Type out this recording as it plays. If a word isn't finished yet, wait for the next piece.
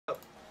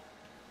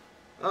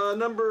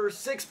Number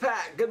 6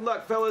 pack. Good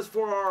luck, fellas,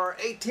 for our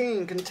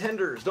 18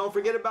 contenders. Don't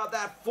forget about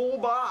that full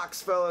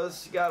box,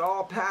 fellas. You got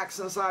all packs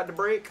inside the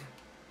break.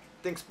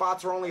 I think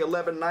spots are only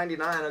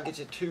 $11.99. I'll get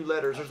you 2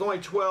 letters. There's only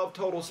 12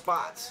 total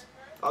spots.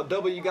 I'll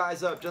double you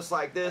guys up just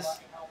like this.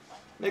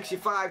 Mix you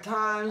 5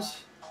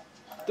 times.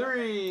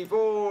 3,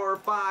 4,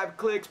 5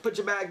 clicks. Put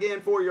you back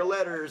in for your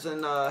letters,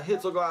 and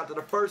hits will go out to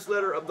the first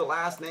letter of the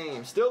last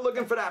name. Still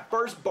looking for that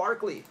first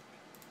Barkley.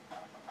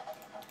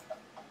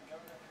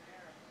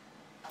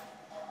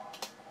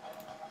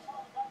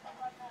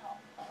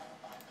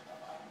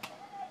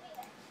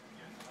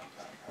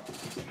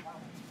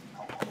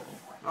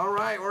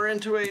 Alright, we're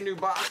into a new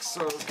box,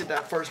 so let's get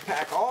that first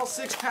pack. All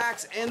 6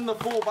 packs in the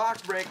full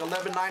box break,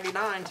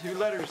 $11.99, 2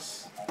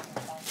 letters.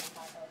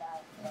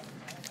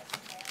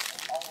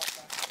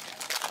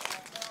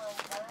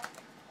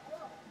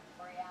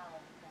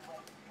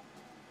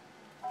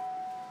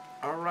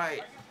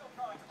 Alright,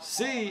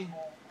 C,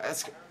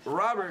 that's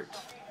Robert.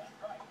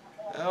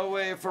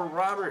 Elway for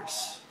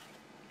Roberts.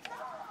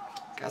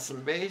 Got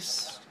some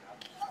base.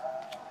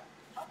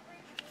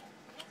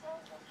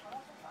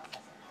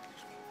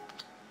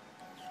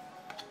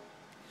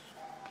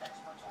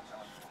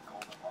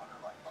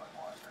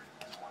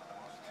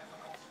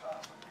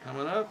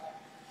 Coming up.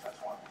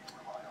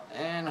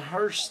 And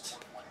Hurst.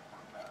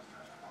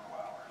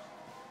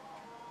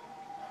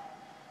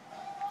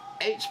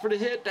 H for the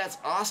hit, that's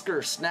Oscar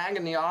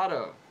snagging the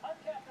auto.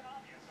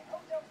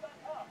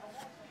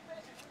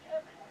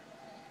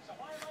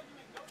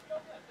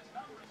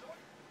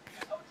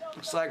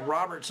 Looks like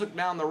Robert took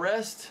down the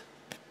rest.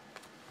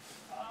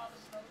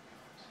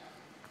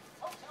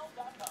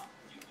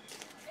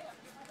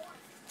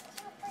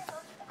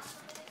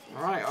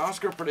 Alright,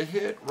 Oscar for the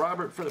hit,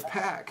 Robert for the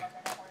pack.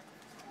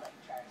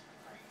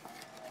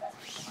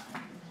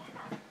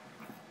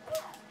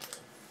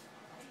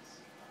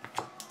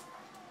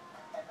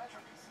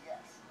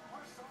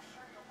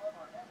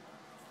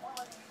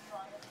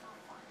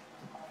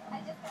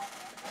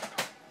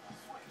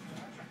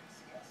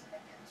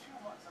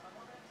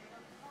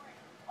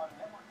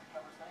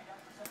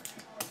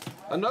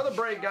 Another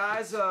break,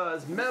 guys,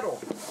 is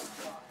metal.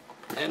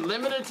 And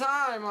limited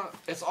time,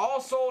 it's all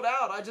sold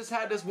out. I just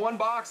had this one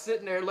box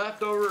sitting there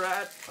left over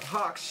at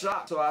Hawk's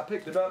shop. So I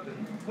picked it up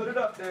and put it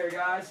up there,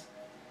 guys.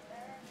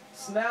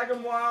 Snag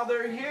them while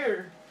they're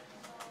here.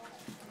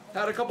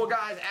 Had a couple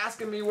guys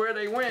asking me where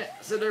they went.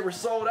 Said they were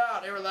sold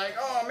out. They were like,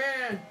 oh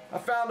man, I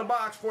found the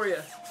box for you.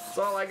 That's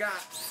all I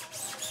got.